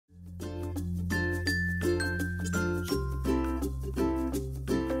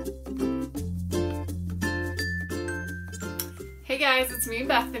guys, it's me,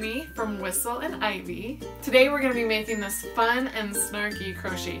 Bethany, from Whistle and Ivy. Today we're going to be making this fun and snarky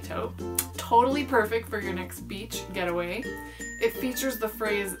crochet tote. Totally perfect for your next beach getaway. It features the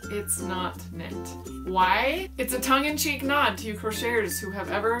phrase, "It's not knit." Why? It's a tongue-in-cheek nod to you crocheters who have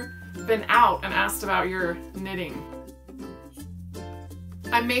ever been out and asked about your knitting.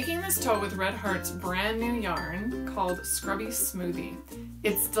 I'm making this tote with Red Heart's brand new yarn called Scrubby Smoothie.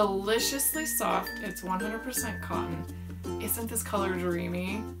 It's deliciously soft, it's 100% cotton. Isn't this color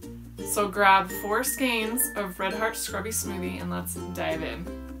dreamy? So grab 4 skeins of Red Heart Scrubby Smoothie and let's dive in.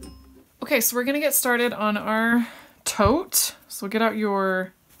 Okay, so we're gonna get started on our tote. So get out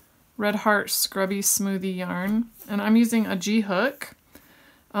your Red Heart Scrubby Smoothie yarn, and I'm using a G-hook.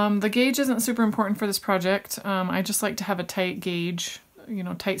 The gauge isn't super important for this project. I just like to have a tight gauge, you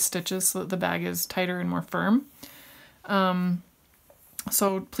know, tight stitches so that the bag is tighter and more firm.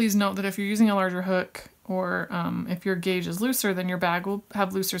 So please note that if you're using a larger hook or if your gauge is looser, then your bag will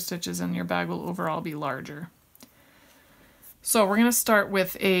have looser stitches and your bag will overall be larger. So we're going to start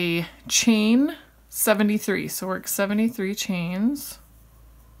with a chain 73. So work 73 chains.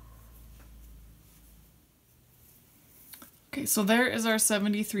 Okay, so there is our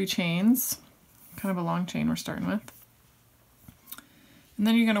 73 chains. Kind of a long chain we're starting with. And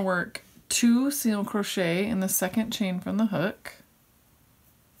then you're going to work 2 single crochet in the second chain from the hook.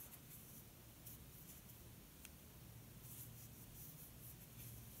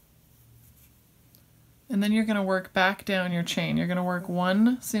 And then you're going to work back down your chain. You're going to work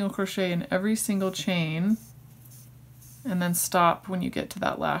 1 single crochet in every single chain and then stop when you get to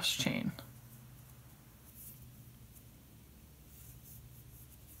that last chain.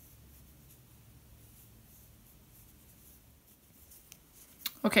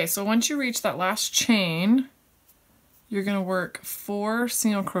 Okay, so once you reach that last chain, you're going to work 4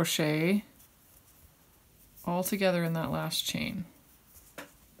 single crochet all together in that last chain.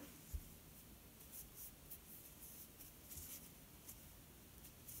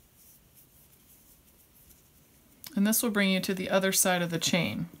 And this will bring you to the other side of the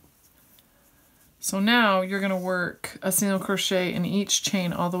chain. So now you're going to work a single crochet in each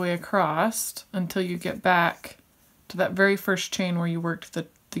chain all the way across until you get back to that very first chain where you worked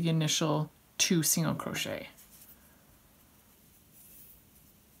the initial 2 single crochet.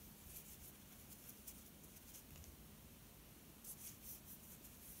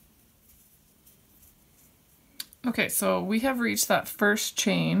 Okay, so we have reached that first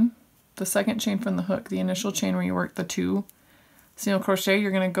chain, the second chain from the hook, the initial chain where you work the 2 single crochet. You're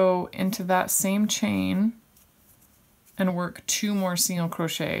going to go into that same chain and work 2 more single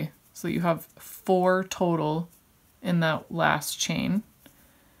crochet so that you have 4 total in that last chain.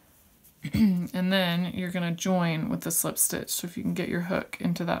 And then you're going to join with the slip stitch. So if you can get your hook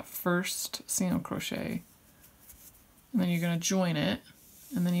into that first single crochet, and then you're going to join it,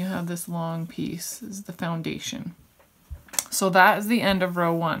 and then you have this long piece. This is the foundation. So that is the end of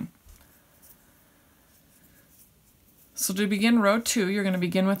row 1. So to begin row 2, you're going to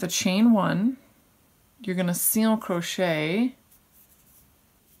begin with a chain 1. You're going to single crochet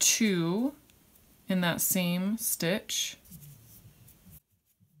 2 in that same stitch,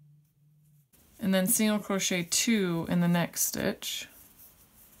 and then single crochet 2 in the next stitch.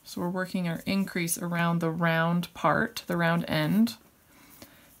 So we're working our increase around the round part, the round end.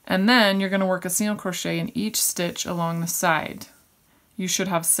 And then you're going to work a single crochet in each stitch along the side. You should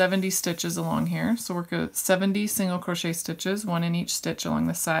have 70 stitches along here. So work 70 single crochet stitches, 1 in each stitch along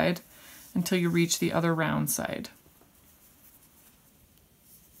the side, until you reach the other round side.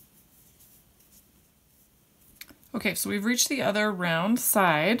 Okay, so we've reached the other round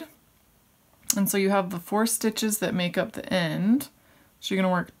side. And so you have the 4 stitches that make up the end. So you're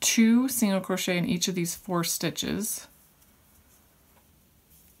going to work 2 single crochet in each of these 4 stitches.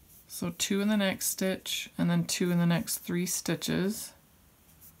 So 2 in the next stitch, and then 2 in the next 3 stitches.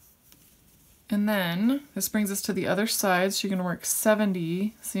 And then this brings us to the other side, so you're going to work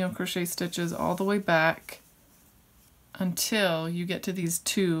 70 single crochet stitches all the way back until you get to these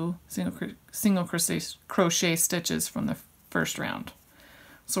 2 single crochet stitches from the first round.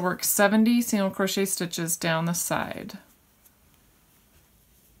 So work 70 single crochet stitches down the side.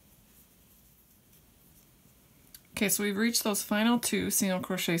 Okay, so we've reached those final 2 single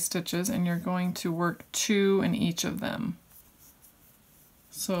crochet stitches, and you're going to work 2 in each of them.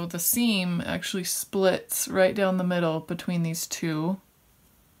 So the seam actually splits right down the middle between these 2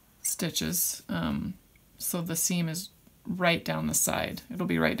 stitches. So the seam is right down the side. It'll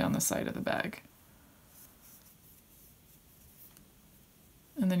be right down the side of the bag.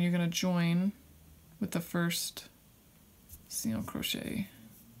 And then you're going to join with the first single crochet.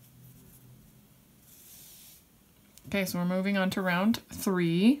 Okay, so we're moving on to round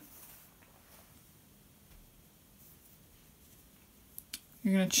 3.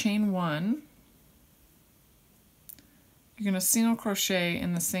 You're going to chain 1. You're going to single crochet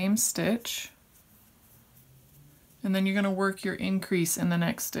in the same stitch, and then you're going to work your increase in the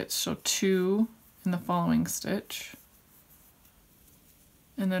next stitch. So 2 in the following stitch,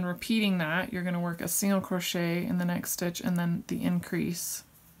 and then repeating that, you're going to work a single crochet in the next stitch, and then the increase,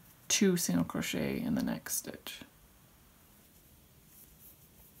 2 single crochet in the next stitch.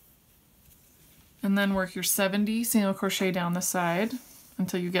 And then work your 70 single crochet down the side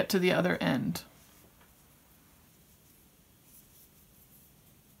until you get to the other end.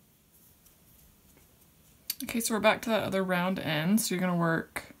 Okay, so we're back to that other round end. So you're going to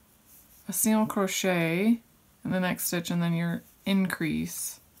work a single crochet in the next stitch, and then your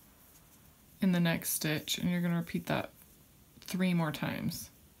increase in the next stitch, and you're going to repeat that 3 more times.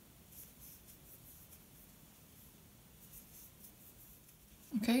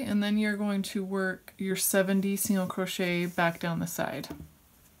 Okay, and then you're going to work your 70 single crochet back down the side.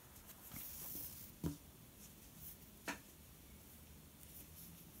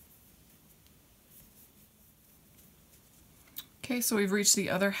 Okay, so we've reached the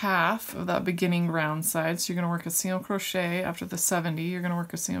other half of that beginning round side. So you're going to work a single crochet after the 70. You're going to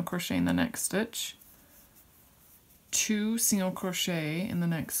work a single crochet in the next stitch, 2 single crochet in the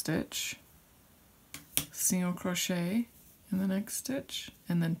next stitch, single crochet in the next stitch,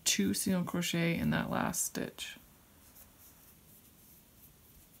 and then 2 single crochet in that last stitch,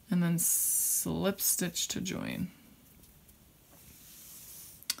 and then slip stitch to join.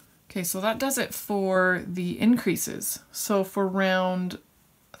 Okay, so that does it for the increases. So for round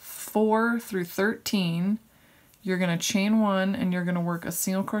 4 through 13, you're going to chain 1 and you're going to work a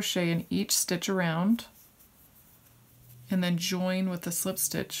single crochet in each stitch around, and then join with the slip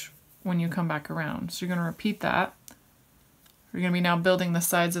stitch when you come back around. So you're going to repeat that. You're going to be now building the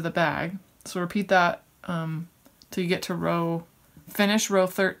sides of the bag. So repeat that till you get to finish row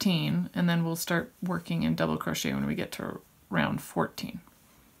 13, and then we'll start working in double crochet when we get to round 14.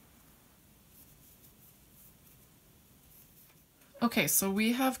 Okay, so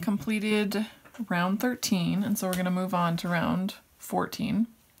we have completed round 13, and so we're going to move on to round 14.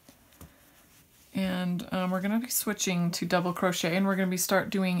 And we're going to be switching to double crochet, and we're going to start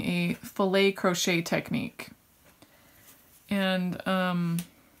doing a filet crochet technique. And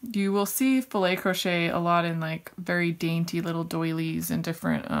you will see filet crochet a lot in like very dainty little doilies and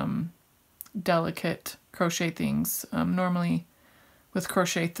different delicate crochet things, normally with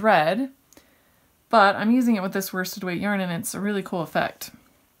crochet thread. But I'm using it with this worsted weight yarn, and it's a really cool effect.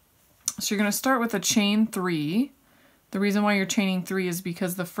 So you're going to start with a chain 3. The reason why you're chaining 3 is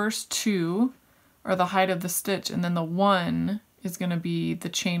because the first 2 are the height of the stitch, and then the 1 is going to be the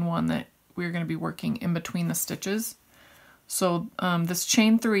chain 1 that we're going to be working in between the stitches. So this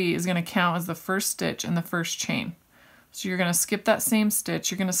chain 3 is going to count as the first stitch and the first chain. So you're going to skip that same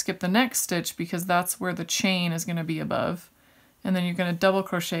stitch. You're going to skip the next stitch because that's where the chain is going to be above. And then you're going to double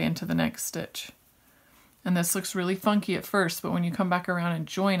crochet into the next stitch. And this looks really funky at first, but when you come back around and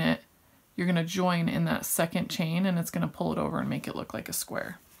join it, you're going to join in that second chain, and it's going to pull it over and make it look like a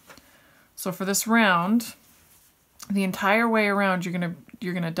square. So for this round, the entire way around, you're going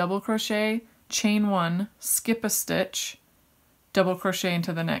to double crochet, chain 1, skip a stitch, double crochet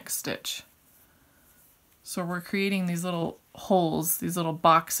into the next stitch. So we're creating these little holes, these little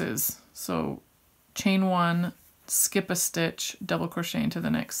boxes. So chain 1, skip a stitch, double crochet into the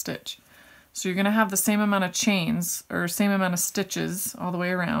next stitch. So you're going to have the same amount of chains, or same amount of stitches all the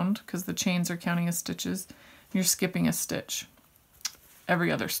way around, because the chains are counting as stitches. You're skipping a stitch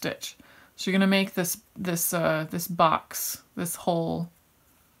every other stitch. So you're going to make this box, this hole,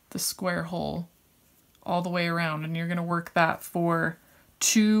 this square hole, all the way around, and you're going to work that for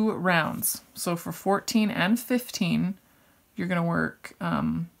 2 rounds. So for 14 and 15, you're going to work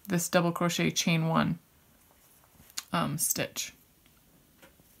this double crochet chain 1 stitch.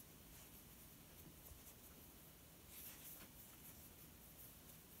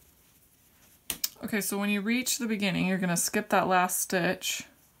 Okay, so when you reach the beginning, you're going to skip that last stitch,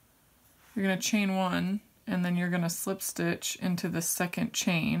 you're going to chain 1, and then you're going to slip stitch into the second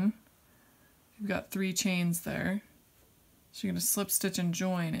chain. You've got 3 chains there. So you're going to slip stitch and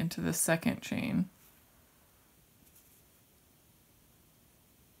join into the second chain.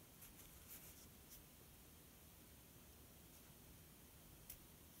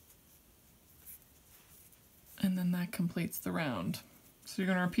 And then that completes the round. So you're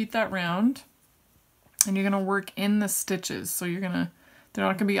going to repeat that round, and you're going to work in the stitches. So they're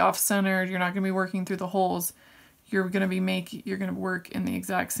not going to be off-centered, you're not going to be working through the holes. You're going to work in the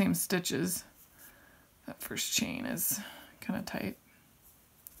exact same stitches That first chain is kind of tight.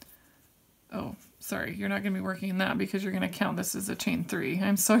 Oh, sorry, you're not going to be working that because you're going to count this as a chain 3.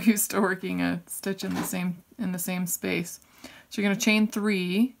 I'm so used to working a stitch in the same space. So you're going to chain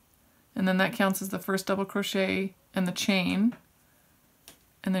 3, and then that counts as the first double crochet and the chain,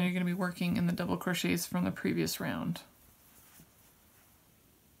 and then you're going to be working in the double crochets from the previous round.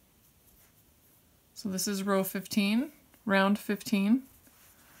 So this is row 15, round 15.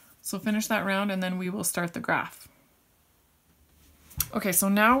 So finish that round and then we will start the graph. Okay, so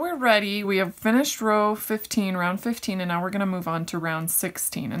now we're ready. We have finished row 15, round 15, and now we're going to move on to round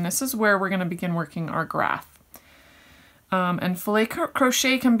 16. And this is where we're going to begin working our graph. And filet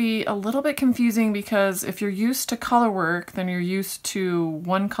crochet can be a little bit confusing because if you're used to color work, then you're used to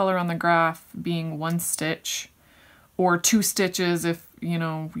one color on the graph being 1 stitch, or 2 stitches if, you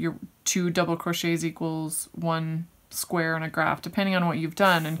know, your 2 double crochets equals 1 square on a graph, depending on what you've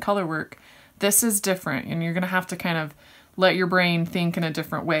done in color work. This is different, and you're going to have to kind of let your brain think in a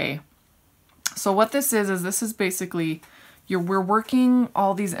different way. So what this is this is basically we're working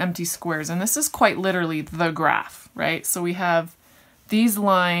all these empty squares, and this is quite literally the graph, right? So we have these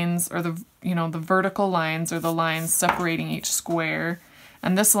lines, or the vertical lines, or the lines separating each square,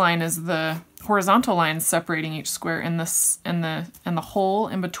 and this line is the horizontal line separating each square, and the hole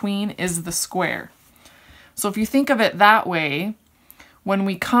in between is the square. So if you think of it that way, when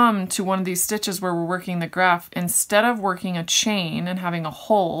we come to one of these stitches where we're working the graph, instead of working a chain and having a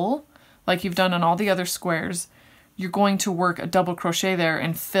hole like you've done on all the other squares, you're going to work a double crochet there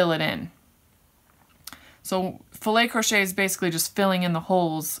and fill it in. So filet crochet is basically just filling in the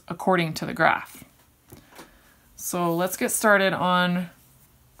holes according to the graph. So let's get started on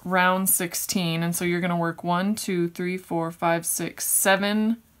round 16. And so you're going to work 1, 2, 3, 4, 5, 6,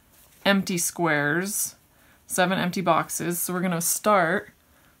 7 empty squares, 7 empty boxes. So we're going to start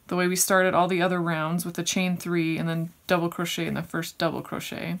the way we started all the other rounds with a chain 3 and then double crochet in the first double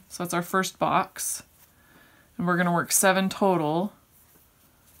crochet. So that's our first box. And we're going to work 7 total.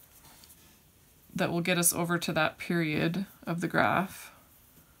 That will get us over to that period of the graph.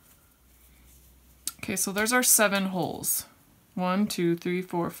 Okay, so there's our 7 holes. 1, 2, 3,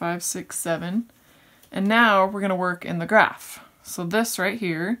 4, 5, 6, 7. And now we're going to work in the graph. So this right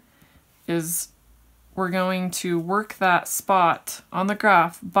here is, we're going to work that spot on the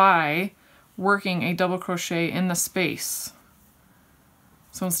graph by working a double crochet in the space.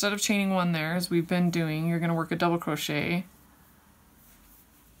 So instead of chaining 1 there, as we've been doing, you're going to work a double crochet.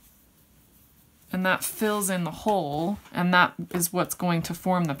 And that fills in the hole, and that is what's going to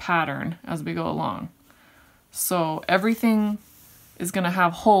form the pattern as we go along. So everything is going to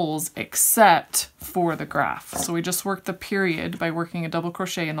have holes except for the graph. So we just worked the period by working a double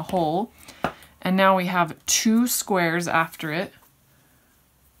crochet in the hole. And now we have 2 squares after it,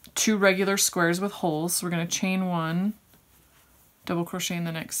 2 regular squares with holes. So we're going to chain 1, double crochet in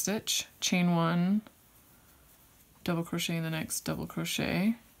the next stitch, chain 1, double crochet in the next double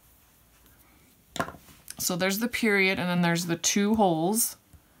crochet. So there's the period, and then there's the 2 holes.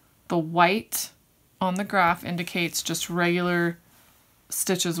 The white on the graph indicates just regular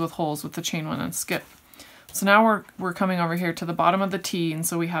stitches with holes with the chain 1 and skip. So now we're coming over here to the bottom of the T, and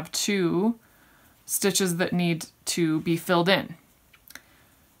so we have 2 stitches that need to be filled in.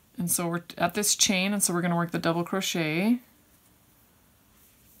 And so we're at this chain, and so we're going to work the double crochet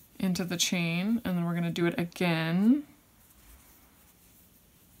into the chain, and then we're going to do it again.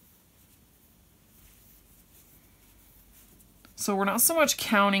 So we're not so much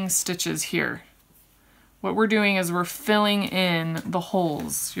counting stitches here. What we're doing is we're filling in the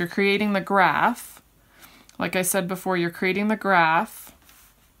holes. You're creating the graph. Like I said before, you're creating the graph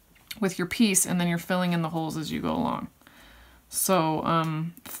with your piece, and then you're filling in the holes as you go along. So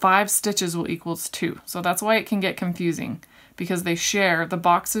 5 stitches will equals 2. So that's why it can get confusing, because the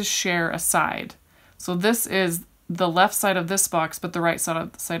boxes share a side. So this is the left side of this box, but the right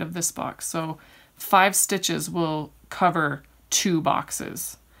side of this box. So 5 stitches will cover 2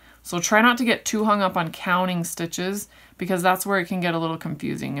 boxes. So try not to get too hung up on counting stitches, because that's where it can get a little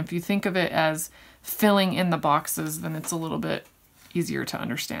confusing. If you think of it as filling in the boxes, then it's a little bit easier to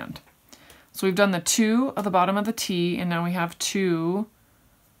understand. So we've done the 2 at the bottom of the T, and now we have 2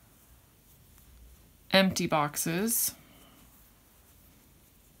 empty boxes.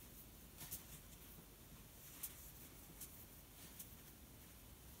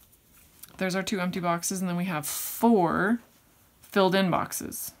 There's our 2 empty boxes, and then we have 4 filled in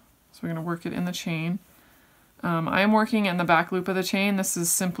boxes. So we're going to work it in the chain. I am working in the back loop of the chain. This is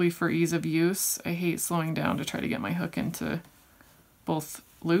simply for ease of use. I hate slowing down to try to get my hook into both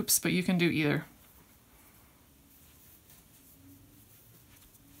loops, but you can do either.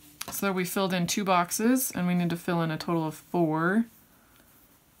 So So there we filled in 2 boxes, and we need to fill in a total of 4.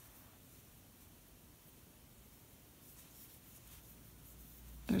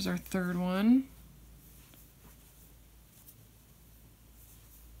 There's our third one.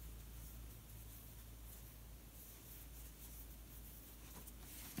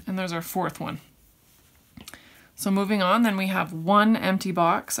 And there's our fourth one. So moving on, then we have 1 empty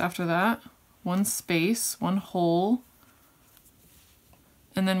box after that, 1 space, 1 hole,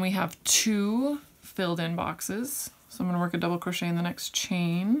 and then we have 2 filled in boxes. So I'm going to work a double crochet in the next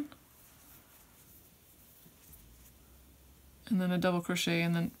chain, and then a double crochet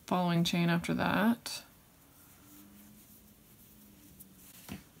in the following chain after that.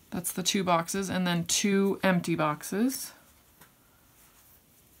 That's the 2 boxes, and then 2 empty boxes.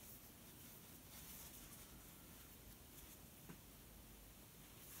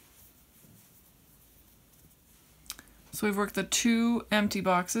 So we've worked the 2 empty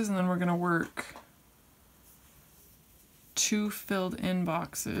boxes, and then we're going to work 2 filled in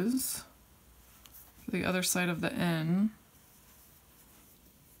boxes for the other side of the N.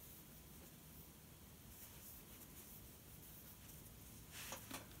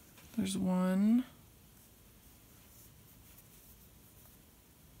 There's 1.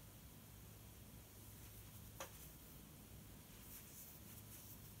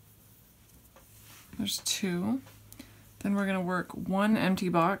 There's 2. Then we're going to work 1 empty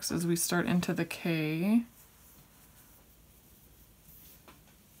box as we start into the K.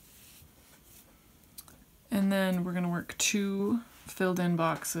 And then we're going to work 2 filled in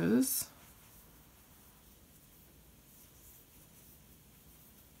boxes.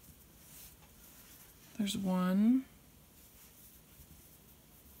 There's 1.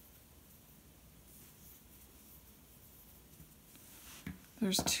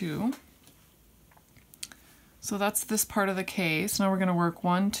 There's 2. So that's this part of the K. So now we're going to work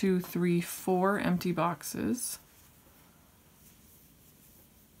 1, 2, 3, 4 empty boxes.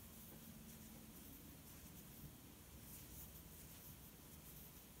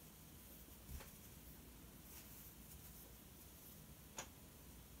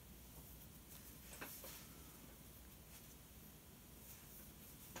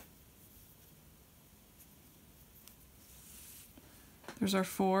 There's our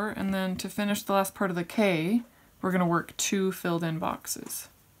 4, and then to finish the last part of the K, we're going to work 2 filled in boxes.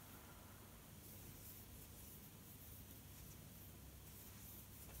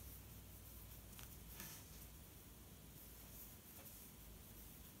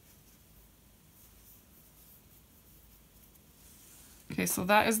 Okay, so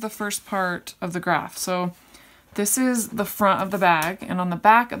that is the first part of the graph. So this is the front of the bag, and on the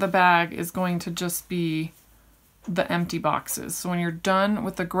back of the bag is going to just be the empty boxes. So when you're done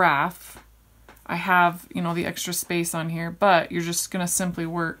with the graph, I have, you know, the extra space on here, but you're just going to simply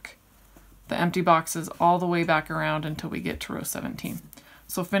work the empty boxes all the way back around until we get to row 17.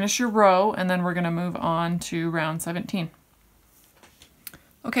 So finish your row, and then we're going to move on to round 17.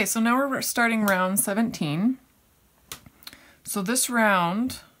 Okay, so now we're starting round 17. So this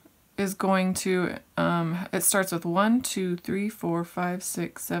round is going to, it starts with 1, 2, 3, 4, 5,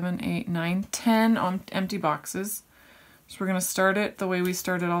 6, 7, 8, 9, 10 empty boxes. So we're going to start it the way we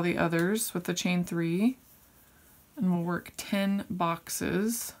started all the others with the chain 3, and we'll work 10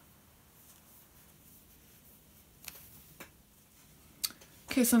 boxes.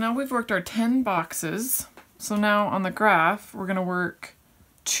 Okay, so now we've worked our 10 boxes. So now on the graph, we're going to work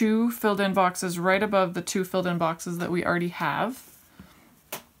 2 filled in boxes right above the 2 filled in boxes that we already have.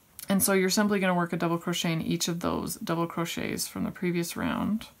 And so you're simply going to work a double crochet in each of those double crochets from the previous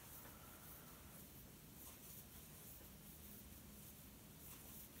round.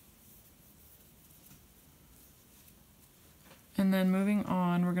 And then moving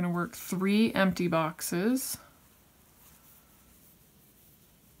on, we're going to work 3 empty boxes.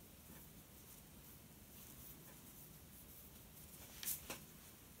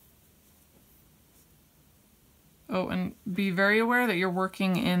 Oh, and be very aware that you're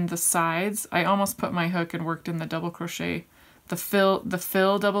working in the sides. I almost put my hook and worked in the double crochet, the fill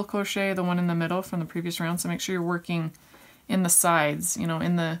double crochet, the one in the middle from the previous round. So make sure you're working in the sides, you know,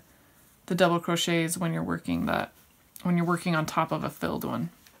 in the double crochets when you're working that, when you're working on top of a filled one.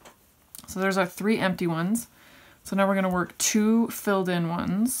 So there's our 3 empty ones. So now we're going to work 2 filled in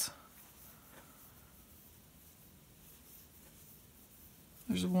ones.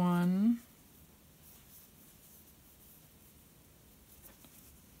 There's 1.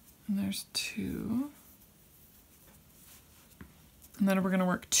 And there's 2. And then we're going to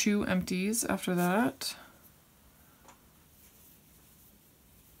work 2 empties after that.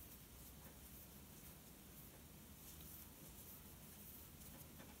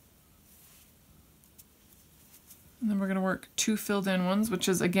 And then we're going to work 2 filled in ones, which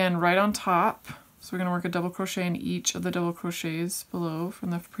is again right on top. So we're going to work a double crochet in each of the double crochets below from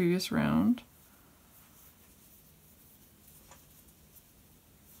the previous round.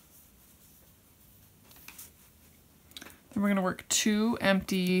 Then we're going to work 2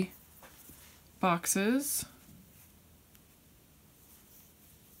 empty boxes.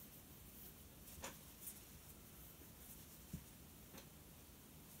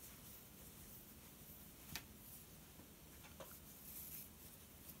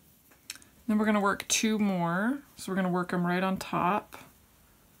 Then we're going to work 2 more, so we're going to work them right on top,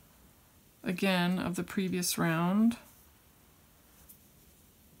 again, of the previous round.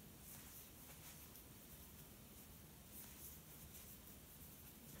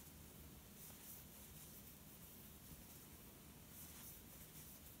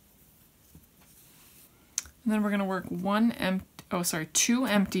 And then we're going to work 2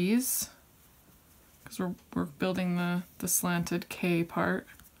 empties, because we're building the slanted K part.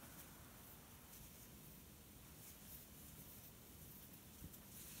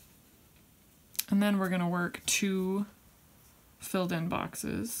 And then we're going to work 2 filled in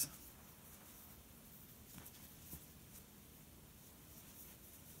boxes.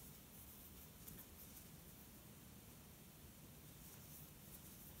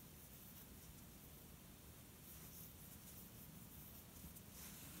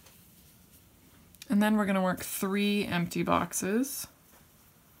 And then we're going to work 3 empty boxes.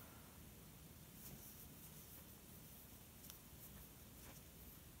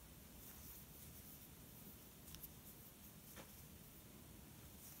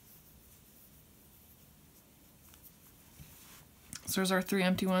 So there's our 3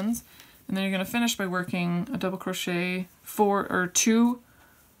 empty ones. And then you're going to finish by working a double crochet 2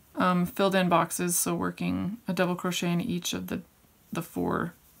 filled in boxes, so working a double crochet in each of the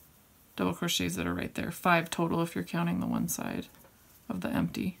 4 double crochets that are right there. 5 total if you're counting the one side of the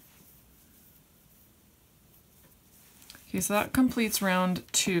empty. Okay, so that completes round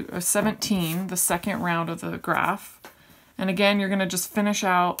 17, the second round of the graph. And again, you're going to just finish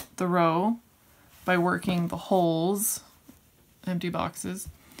out the row by working the holes, empty boxes,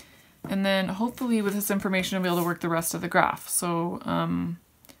 and then hopefully with this information you'll be able to work the rest of the graph. So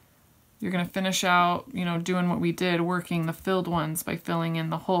you're going to finish out, you know, doing what we did, working the filled ones by filling in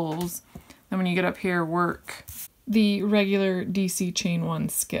the holes. Then when you get up here, work the regular DC chain 1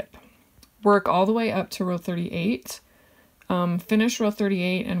 skip. Work all the way up to row 38. Finish row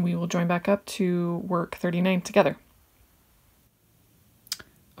 38 and we will join back up to work 39 together.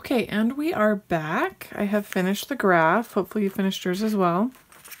 Okay, and we are back. I have finished the graph. Hopefully you finished yours as well.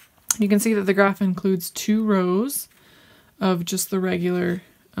 You can see that the graph includes 2 rows of just the regular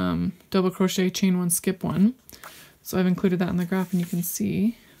double crochet, chain 1, skip 1. So I've included that in the graph and you can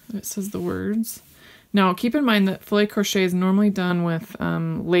see that it says the words. Now keep in mind that filet crochet is normally done with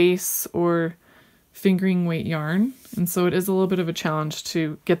lace or fingering weight yarn, and so it is a little bit of a challenge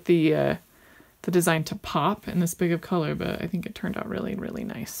to get the design to pop in this big of color, but I think it turned out really, really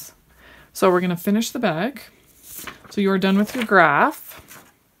nice. So we're going to finish the bag. So you are done with your graph,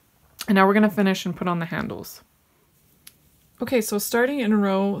 and now we're going to finish and put on the handles. Okay, so starting in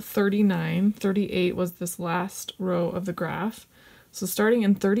row 39, 38 was this last row of the graph. So starting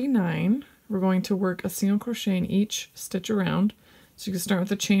in 39, we're going to work a single crochet in each stitch around. So you can start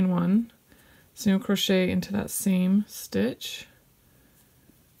with a chain 1, single crochet into that same stitch.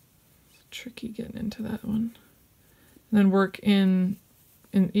 It's tricky getting into that one. And then work in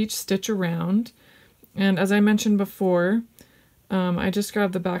each stitch around. And as I mentioned before, I just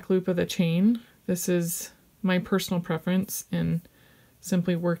grabbed the back loop of the chain. This is my personal preference in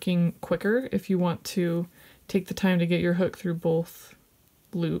simply working quicker. If you want to take the time to get your hook through both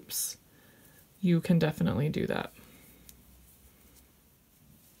loops, you can definitely do that.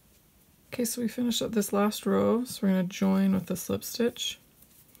 Okay, so we finished up this last row, so we're going to join with the slip stitch.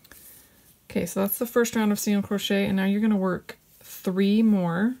 Okay, so that's the first round of single crochet, and now you're going to work 3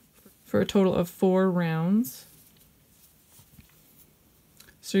 more for a total of 4 rounds.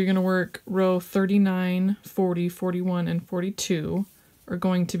 So you're going to work row 39, 40, 41, and 42 are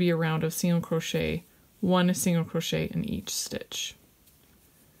going to be a round of single crochet, 1 single crochet in each stitch.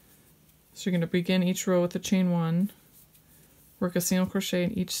 So you're going to begin each row with a chain 1, work a single crochet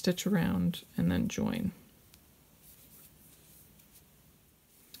in each stitch around, and then join.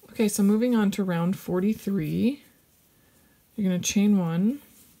 Okay, so moving on to round 43, you're going to chain 1,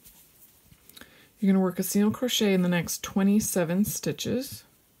 you're going to work a single crochet in the next 27 stitches.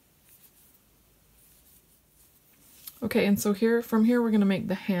 Okay, and so from here we're going to make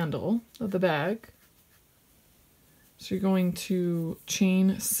the handle of the bag. So you're going to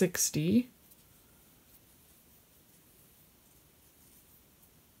chain 60,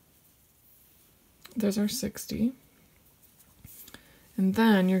 There's our 60. And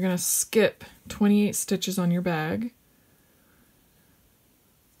then you're going to skip 28 stitches on your bag.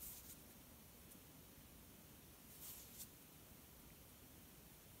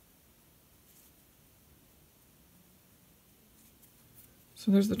 So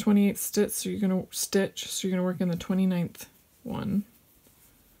there's the 28th stitch, so you're going to work in the 29th one,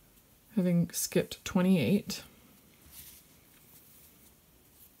 having skipped 28.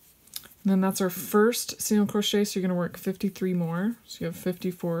 And then that's our first single crochet, so you're going to work 53 more. So you have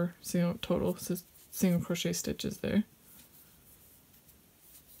 54 total single crochet stitches there.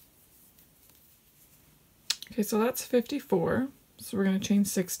 Okay, so that's 54. So we're going to chain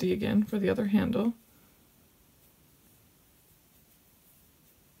 60 again for the other handle.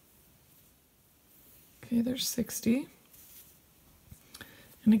 Okay, there's 60.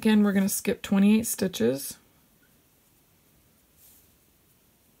 And again, we're going to skip 28 stitches.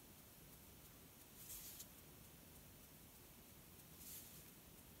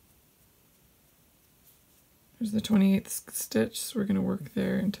 There's the 28th stitch, so we're going to work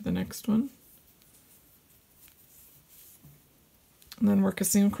there into the next one. And then work a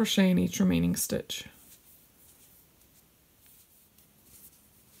single crochet in each remaining stitch.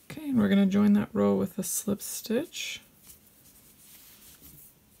 Okay, and we're going to join that row with a slip stitch.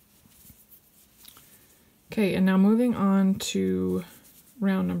 Okay, and now moving on to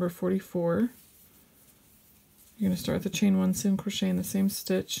round number 44. You're going to start the chain 1 single crochet in the same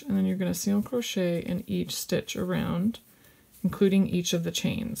stitch, and then you're going to single crochet in each stitch around, including each of the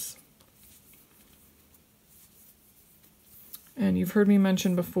chains. And you've heard me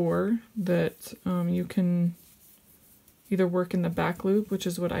mention before that you can either work in the back loop, which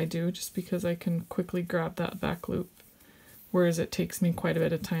is what I do, just because I can quickly grab that back loop, whereas it takes me quite a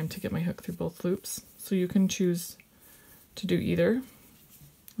bit of time to get my hook through both loops. So you can choose to do either,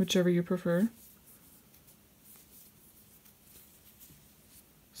 whichever you prefer.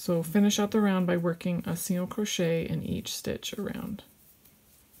 So finish out the round by working a single crochet in each stitch around.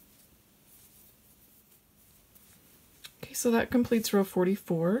 Okay, so that completes row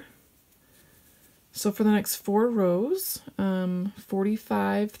 44. So for the next 4 rows,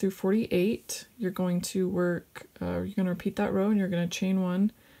 45 through 48, you're going to work, you're going to repeat that row and you're going to chain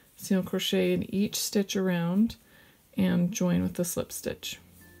 1, single crochet in each stitch around, and join with the slip stitch.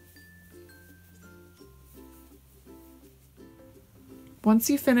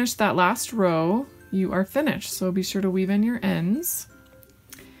 Once you finish that last row, you are finished, so be sure to weave in your ends.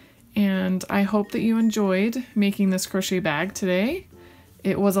 And I hope that you enjoyed making this crochet bag today.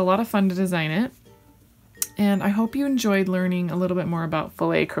 It was a lot of fun to design it. And I hope you enjoyed learning a little bit more about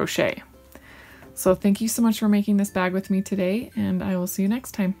filet crochet. So thank you so much for making this bag with me today, and I will see you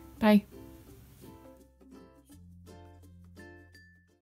next time. Bye.